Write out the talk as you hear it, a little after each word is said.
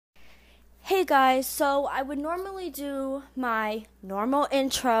Hey guys, so I would normally do my normal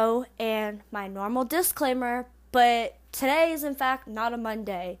intro and my normal disclaimer, but today is in fact not a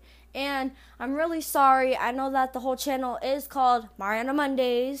Monday. And I'm really sorry. I know that the whole channel is called Mariana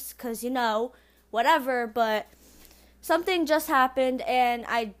Mondays, because whatever, but something just happened and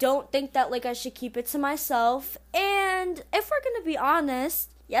I don't think that I should keep it to myself. And if we're going to be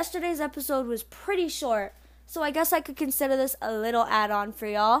honest, yesterday's episode was pretty short, so I guess I could consider this a little add-on for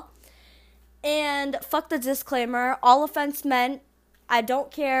y'all. And fuck the disclaimer, all offense meant. I don't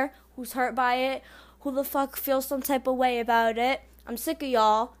care who's hurt by it, who the fuck feels some type of way about it. I'm sick of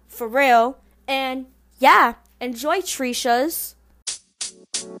y'all, for real. And yeah, enjoy Trishas.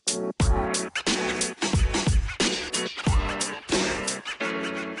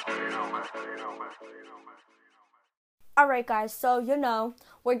 Alright guys, so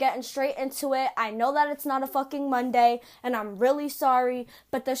we're getting straight into it. I know that it's not a fucking Monday, and I'm really sorry,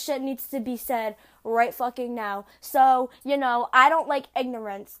 but the shit needs to be said right fucking now. So, I don't like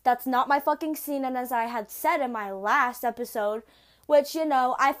ignorance. That's not my fucking scene, and as I had said in my last episode, which,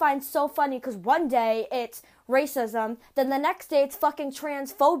 I find so funny, because one day it's racism, then the next day it's fucking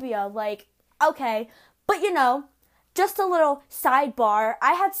transphobia. Okay, but just a little sidebar.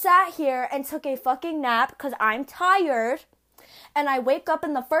 I had sat here and took a fucking nap because I'm tired. And I wake up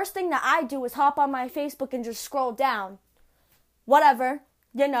and the first thing that I do is hop on my Facebook and just scroll down. Whatever,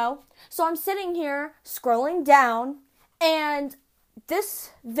 So I'm sitting here scrolling down and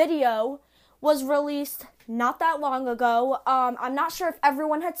this video was released not that long ago. I'm not sure if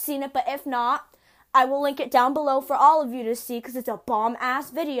everyone had seen it, but if not, I will link it down below for all of you to see because it's a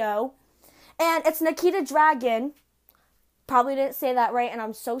bomb-ass video. And it's Nikita Dragon. Probably didn't say that right, and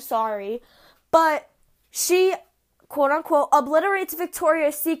I'm so sorry. But she, quote-unquote, obliterates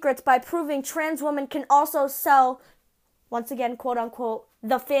Victoria's Secrets by proving trans women can also sell, once again, quote-unquote,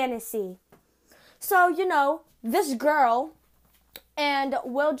 the fantasy. So, this girl, and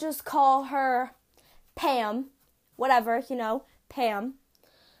we'll just call her Pam, whatever, Pam,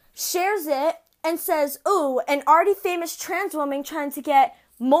 shares it and says, ooh, an already famous trans woman trying to get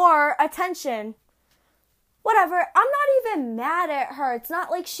more attention. Whatever, I'm not even mad at her. It's not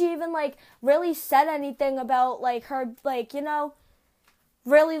like she even, really said anything about, her,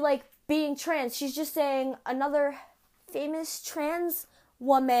 really, being trans. She's just saying another famous trans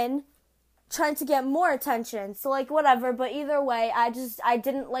woman trying to get more attention. So, whatever, but either way, I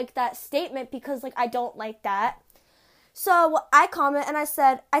didn't like that statement because, I don't like that. So, I comment and I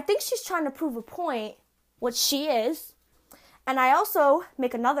said, I think she's trying to prove a point, which she is. And I also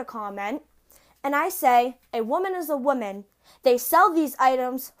make another comment. And I say, a woman is a woman. They sell these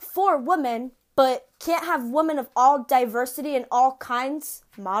items for women, but can't have women of all diversity and all kinds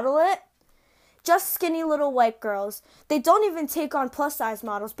model it. Just skinny little white girls. They don't even take on plus-size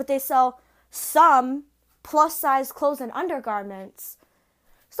models, but they sell some plus-size clothes and undergarments.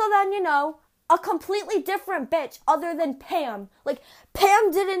 So then, a completely different bitch other than Pam.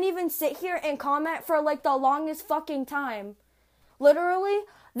 Pam didn't even sit here and comment for, the longest fucking time. Literally,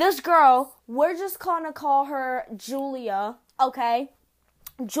 this girl, we're just gonna call her Julia, okay?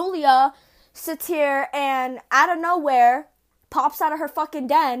 Julia sits here and out of nowhere pops out of her fucking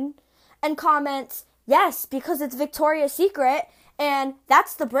den and comments, yes, because it's Victoria's Secret and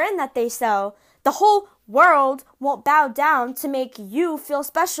that's the brand that they sell. The whole world won't bow down to make you feel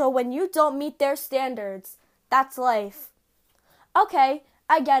special when you don't meet their standards. That's life. Okay,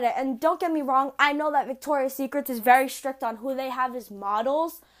 I get it, and don't get me wrong, I know that Victoria's Secret is very strict on who they have as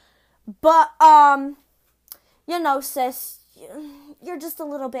models, but, sis, you're just a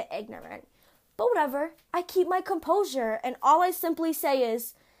little bit ignorant. But whatever, I keep my composure, and all I simply say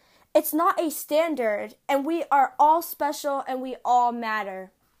is, it's not a standard, and we are all special, and we all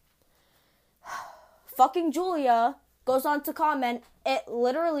matter. Fucking Julia goes on to comment, it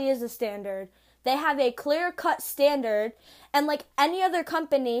literally is a standard. They have a clear-cut standard, and like any other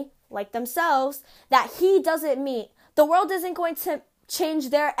company, like themselves, that he doesn't meet, the world isn't going to change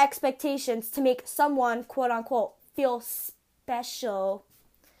their expectations to make someone, quote-unquote, feel special.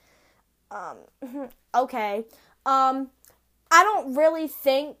 Okay. I don't really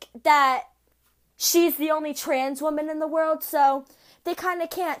think that she's the only trans woman in the world, so they kind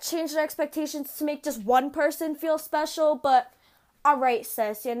of can't change their expectations to make just one person feel special, but alright,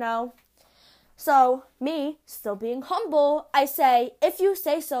 sis, So, me, still being humble, I say, if you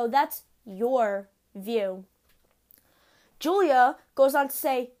say so, that's your view. Julia goes on to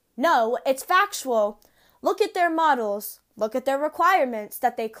say, no, it's factual. Look at their models. Look at their requirements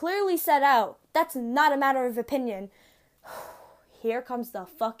that they clearly set out. That's not a matter of opinion. Here comes the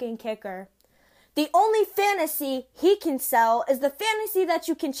fucking kicker. the only fantasy he can sell is the fantasy that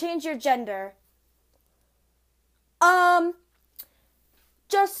you can change your gender.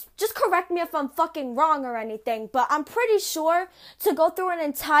 Just correct me if I'm fucking wrong or anything, but I'm pretty sure to go through an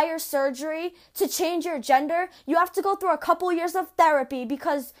entire surgery to change your gender, you have to go through a couple years of therapy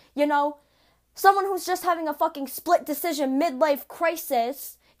because, someone who's just having a fucking split decision midlife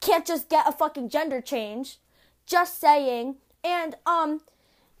crisis can't just get a fucking gender change. Just saying. And,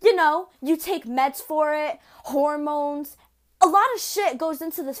 you take meds for it, hormones. A lot of shit goes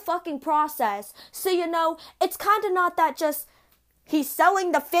into this fucking process. So, it's kind of not that just he's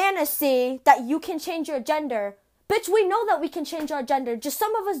selling the fantasy that you can change your gender. Bitch, we know that we can change our gender. Just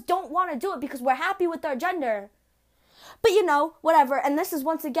some of us don't want to do it because we're happy with our gender. But whatever. And this is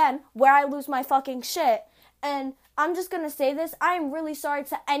once again where I lose my fucking shit. And I'm just going to say this. I am really sorry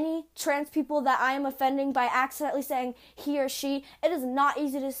to any trans people that I am offending by accidentally saying he or she. It is not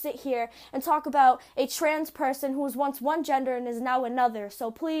easy to sit here and talk about a trans person who was once one gender and is now another. So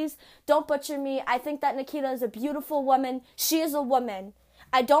please don't butcher me. I think that Nikita is a beautiful woman. She is a woman.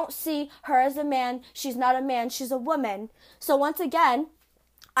 I don't see her as a man. She's not a man. She's a woman. So once again,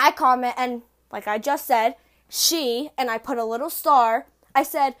 I comment and like I just said, she, and I put a little star. I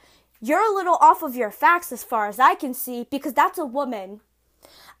said, you're a little off of your facts as far as I can see because that's a woman.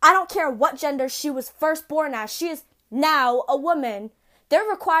 I don't care what gender she was first born as. She is now a woman. Their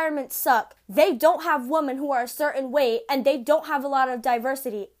requirements suck. They don't have women who are a certain weight and they don't have a lot of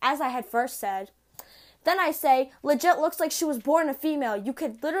diversity, as I had first said. Then I say, legit looks like she was born a female. You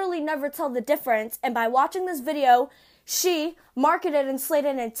could literally never tell the difference. And by watching this video, she marketed and slayed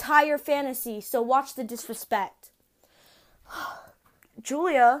an entire fantasy. So watch the disrespect.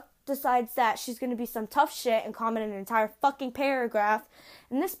 Julia decides that she's going to be some tough shit and comment an entire fucking paragraph.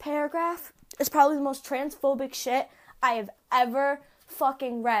 And this paragraph is probably the most transphobic shit I have ever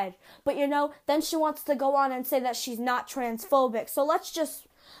fucking read. But then she wants to go on and say that she's not transphobic. So let's just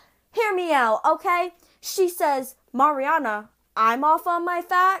hear me out, okay? She says, Mariana, I'm off on my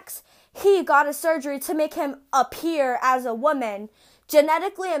facts. He got a surgery to make him appear as a woman.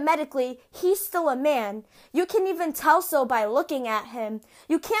 Genetically and medically, he's still a man. You can even tell so by looking at him.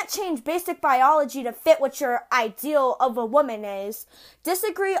 You can't change basic biology to fit what your ideal of a woman is.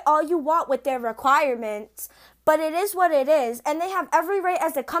 Disagree all you want with their requirements, but it is what it is, and they have every right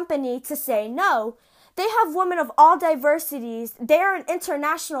as a company to say no. They have women of all diversities. They are an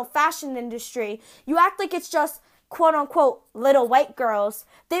international fashion industry. You act like it's just, quote-unquote, little white girls.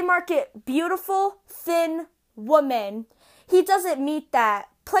 They market beautiful, thin women. He doesn't meet that.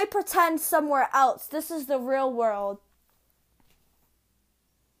 Play pretend somewhere else. This is the real world.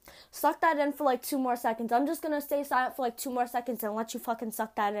 Suck that in for like 2 more seconds. I'm just going to stay silent for like 2 more seconds and let you fucking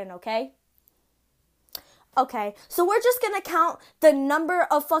suck that in, okay? Okay, so we're just going to count the number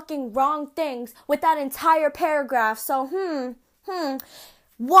of fucking wrong things with that entire paragraph. So,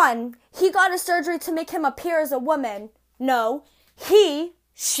 1, he got a surgery to make him appear as a woman. No,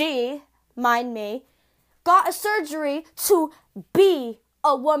 she, mind me, got a surgery to be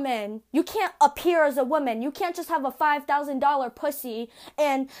a woman. You can't appear as a woman. You can't just have a $5,000 pussy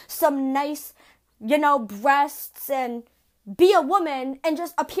and some nice, breasts and be a woman and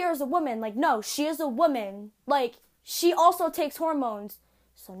just appear as a woman. Like, no, she is a woman. Like, she also takes hormones.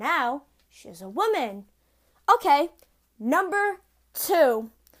 So now, she is a woman. Okay, number 2.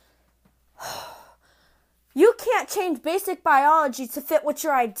 You can't change basic biology to fit what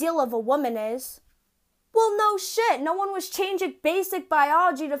your ideal of a woman is. Well, no shit. No one was changing basic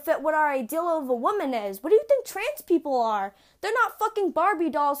biology to fit what our ideal of a woman is. What do you think trans people are? They're not fucking Barbie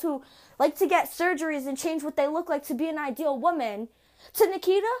dolls who like to get surgeries and change what they look like to be an ideal woman. To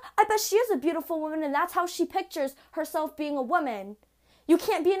Nikita, I bet she is a beautiful woman and that's how she pictures herself being a woman. You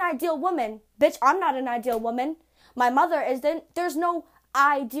can't be an ideal woman. Bitch, I'm not an ideal woman. My mother isn't. There's no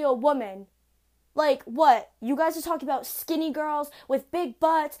ideal woman. Like, what? You guys are talking about skinny girls with big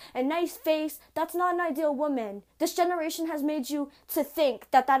butts and nice face. That's not an ideal woman. This generation has made you to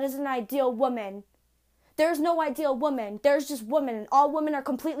think that that is an ideal woman. There's no ideal woman. There's just women. And all women are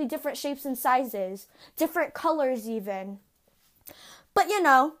completely different shapes and sizes. Different colors even. But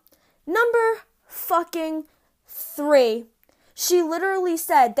number fucking 3. She literally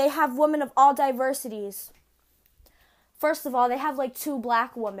said they have women of all diversities. First of all, they have like 2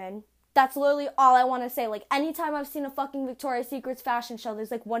 black women. That's literally all I want to say. Like, anytime I've seen a fucking Victoria's Secrets fashion show, there's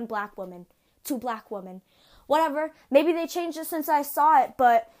like 1 black woman, 2 black women. Whatever. Maybe they changed it since I saw it,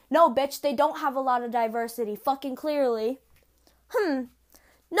 but no, bitch, they don't have a lot of diversity. Fucking clearly.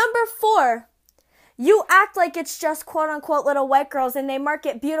 Number 4. You act like it's just quote-unquote little white girls and they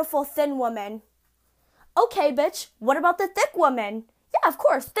market beautiful thin women. Okay, bitch, what about the thick women? Yeah, of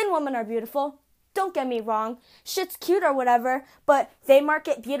course, thin women are beautiful. Don't get me wrong, shit's cute or whatever, but they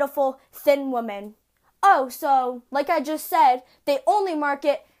market beautiful, thin women. Oh, so, like I just said, they only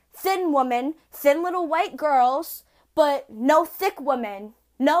market thin women, thin little white girls, but no thick women.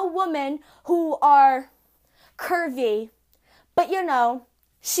 No women who are curvy. But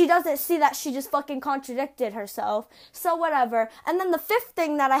she doesn't see that she just fucking contradicted herself. So whatever. And then the fifth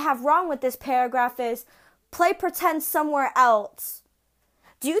thing that I have wrong with this paragraph is play pretend somewhere else.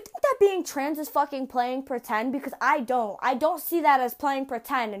 Do you think that being trans is fucking playing pretend? Because I don't. I don't see that as playing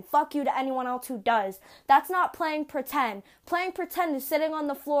pretend. And fuck you to anyone else who does. That's not playing pretend. Playing pretend is sitting on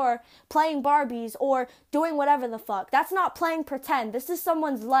the floor playing Barbies or doing whatever the fuck. That's not playing pretend. This is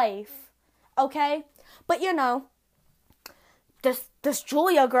someone's life. Okay? But this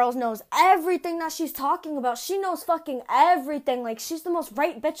Julia girl knows everything that she's talking about. She knows fucking everything. Like, she's the most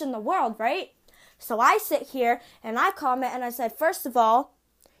right bitch in the world, right? So I sit here and I comment and I said, first of all,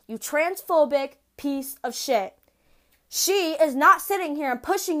 you transphobic piece of shit. She is not sitting here and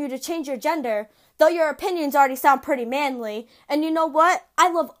pushing you to change your gender, though your opinions already sound pretty manly. And you know what?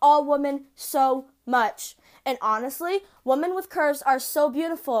 I love all women so much. And honestly, women with curves are so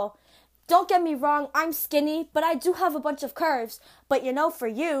beautiful. Don't get me wrong, I'm skinny, but I do have a bunch of curves. But for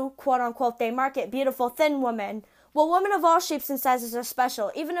you, quote unquote, they market beautiful thin women. Well, women of all shapes and sizes are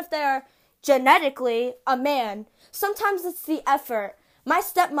special, even if they're genetically a man. Sometimes it's the effort. My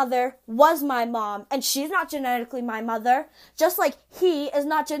stepmother was my mom, and she's not genetically my mother. Just like he is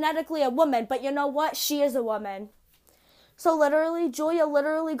not genetically a woman, but you know what? She is a woman. So Julia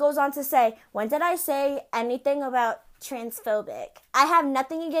literally goes on to say, when did I say anything about transphobic? I have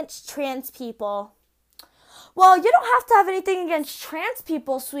nothing against trans people. Well, you don't have to have anything against trans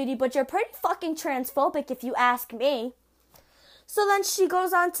people, sweetie, but you're pretty fucking transphobic if you ask me. So then she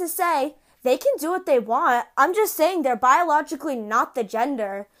goes on to say, they can do what they want. I'm just saying they're biologically not the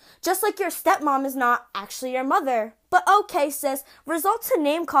gender. Just like your stepmom is not actually your mother. But okay, sis, resort to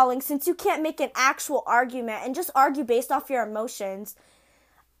name calling since you can't make an actual argument and just argue based off your emotions.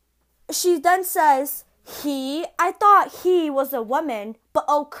 She then says, I thought he was a woman, but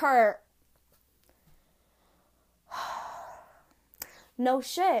oh, Kurt. No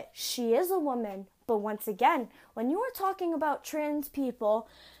shit, she is a woman. But once again, when you are talking about trans people,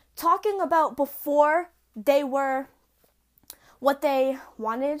 talking about before they were what they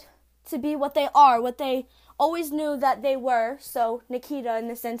wanted to be, what they are, what they always knew that they were, so Nikita in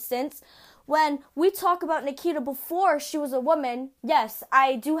this instance, when we talk about Nikita before she was a woman, yes,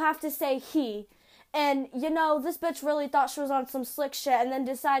 I do have to say he. And, this bitch really thought she was on some slick shit and then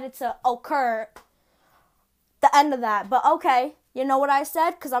decided to occur the end of that. But okay, you know what I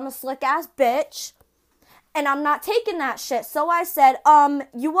said? Because I'm a slick-ass bitch. And I'm not taking that shit. So I said,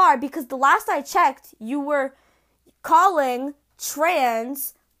 you are. Because the last I checked, you were calling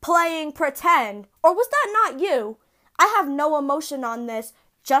trans playing pretend. Or was that not you? I have no emotion on this.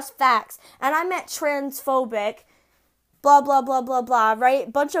 Just facts. And I meant transphobic. Blah, blah, blah, blah, blah.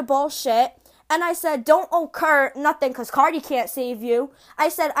 Right? Bunch of bullshit. And I said, don't occur nothing because Cardi can't save you. I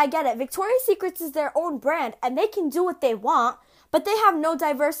said, I get it. Victoria's Secrets is their own brand. And they can do what they want. But they have no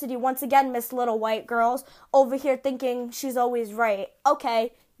diversity, once again, Miss Little White Girls, over here thinking she's always right.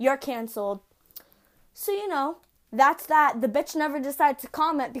 Okay, you're canceled. So, that's that. The bitch never decided to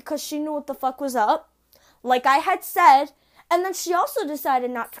comment because she knew what the fuck was up, like I had said. And then she also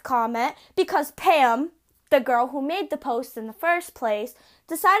decided not to comment because Pam, the girl who made the post in the first place,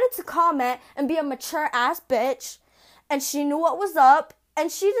 decided to comment and be a mature-ass bitch. And she knew what was up, and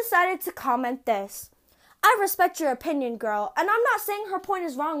she decided to comment this. I respect your opinion, girl, and I'm not saying her point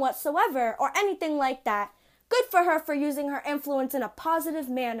is wrong whatsoever or anything like that. Good for her for using her influence in a positive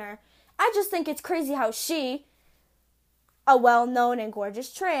manner. I just think it's crazy how she, a well-known and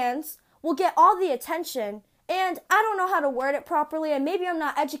gorgeous trans, will get all the attention. And I don't know how to word it properly, and maybe I'm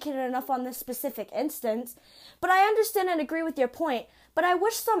not educated enough on this specific instance, but I understand and agree with your point. But I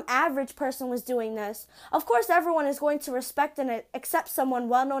wish some average person was doing this. Of course, everyone is going to respect and accept someone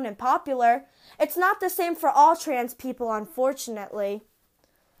well-known and popular. It's not the same for all trans people, unfortunately.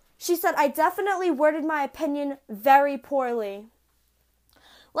 She said, I definitely worded my opinion very poorly.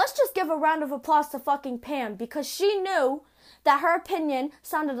 Let's just give a round of applause to fucking Pam, because she knew that her opinion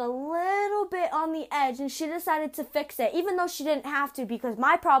sounded a little bit on the edge, and she decided to fix it, even though she didn't have to, because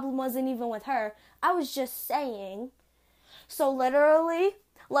my problem wasn't even with her. I was just saying. So literally,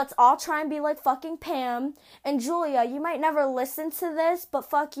 let's all try and be like fucking Pam. And Julia, you might never listen to this, but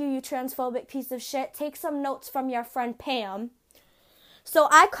fuck you, you transphobic piece of shit. Take some notes from your friend Pam. So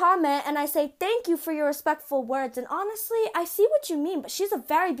I comment and I say, thank you for your respectful words. And honestly, I see what you mean, but she's a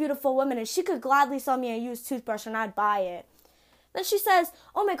very beautiful woman and she could gladly sell me a used toothbrush and I'd buy it. Then she says,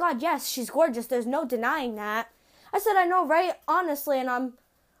 oh my God, yes, she's gorgeous. There's no denying that. I said, I know, right? Honestly, and I'm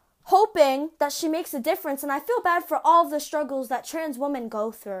hoping that she makes a difference, and I feel bad for all of the struggles that trans women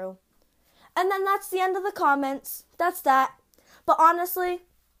go through. And then that's the end of the comments. That's that. But honestly,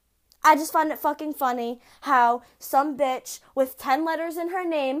 I just find it fucking funny how some bitch with 10 letters in her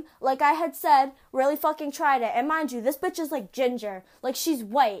name, like I had said, really fucking tried it. And mind you, this bitch is like ginger. Like, she's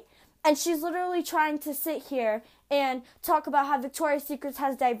white. And she's literally trying to sit here and talk about how Victoria's Secret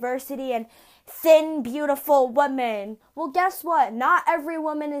has diversity and thin, beautiful women. Well, guess what? Not every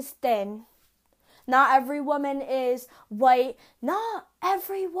woman is thin. Not every woman is white. Not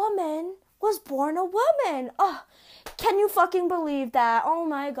every woman was born a woman. Oh, can you fucking believe that? Oh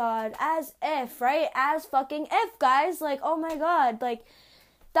my God. As if, right? As fucking if, guys. Like, oh my God. Like,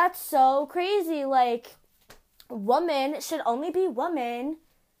 that's so crazy. Like, woman should only be woman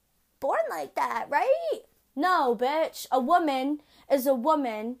born like that, right? No, bitch. A woman is a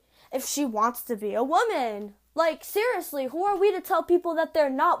woman if she wants to be a woman. Like, seriously, who are we to tell people that they're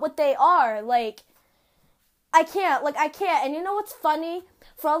not what they are? Like, I can't. And you know what's funny?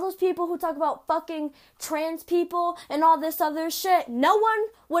 For all those people who talk about fucking trans people and all this other shit, no one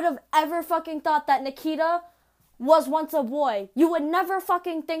would have ever fucking thought that Nikita was once a boy. You would never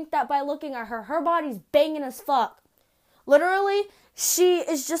fucking think that by looking at her. Her body's banging as fuck. Literally, she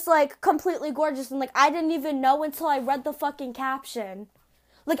is just, like, completely gorgeous. And, like, I didn't even know until I read the fucking caption.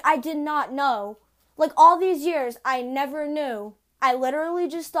 Like, I did not know. Like, all these years, I never knew. I literally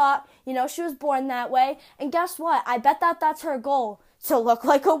just thought, you know, she was born that way. And guess what? I bet that that's her goal. To look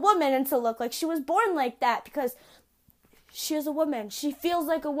like a woman and to look like she was born like that. Because she is a woman. She feels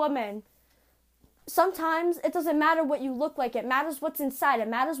like a woman. Sometimes it doesn't matter what you look like. It matters what's inside. It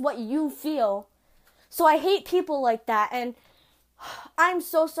matters what you feel. So I hate people like that. And I'm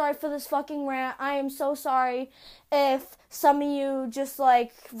so sorry for this fucking rant. I am so sorry if some of you just,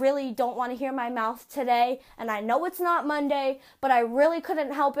 like, really don't want to hear my mouth today. And I know it's not Monday, but I really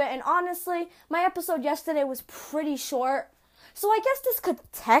couldn't help it. And honestly, my episode yesterday was pretty short. So I guess this could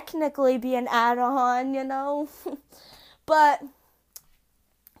technically be an add-on, you know? But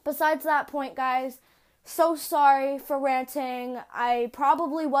besides that point, guys, so sorry for ranting. I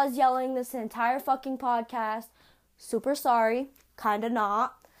probably was yelling this entire fucking podcast. Super sorry. Kinda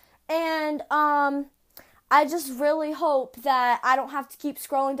not. And, I just really hope that I don't have to keep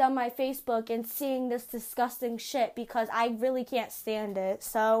scrolling down my Facebook and seeing this disgusting shit because I really can't stand it.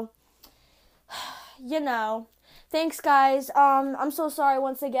 So, you know. Thanks, guys. I'm so sorry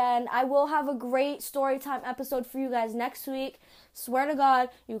once again. I will have a great storytime episode for you guys next week. Swear to God,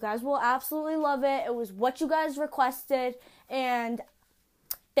 you guys will absolutely love it. It was what you guys requested, and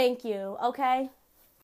thank you, okay?